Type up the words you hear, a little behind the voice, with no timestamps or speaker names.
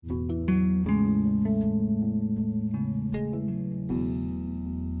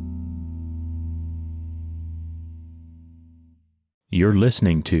You're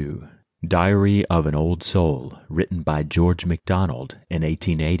listening to Diary of an Old Soul, written by George MacDonald in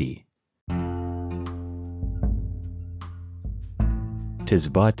 1880. 'Tis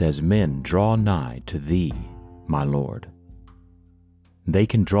but as men draw nigh to thee, my Lord. They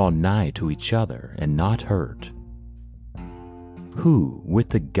can draw nigh to each other and not hurt, who with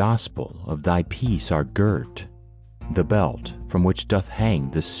the gospel of thy peace are girt. The belt from which doth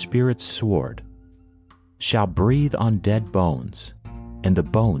hang the Spirit's sword shall breathe on dead bones, and the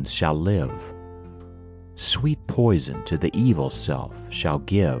bones shall live. Sweet poison to the evil self shall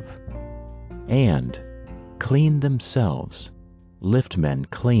give, and, clean themselves, lift men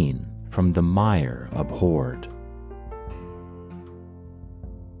clean from the mire abhorred.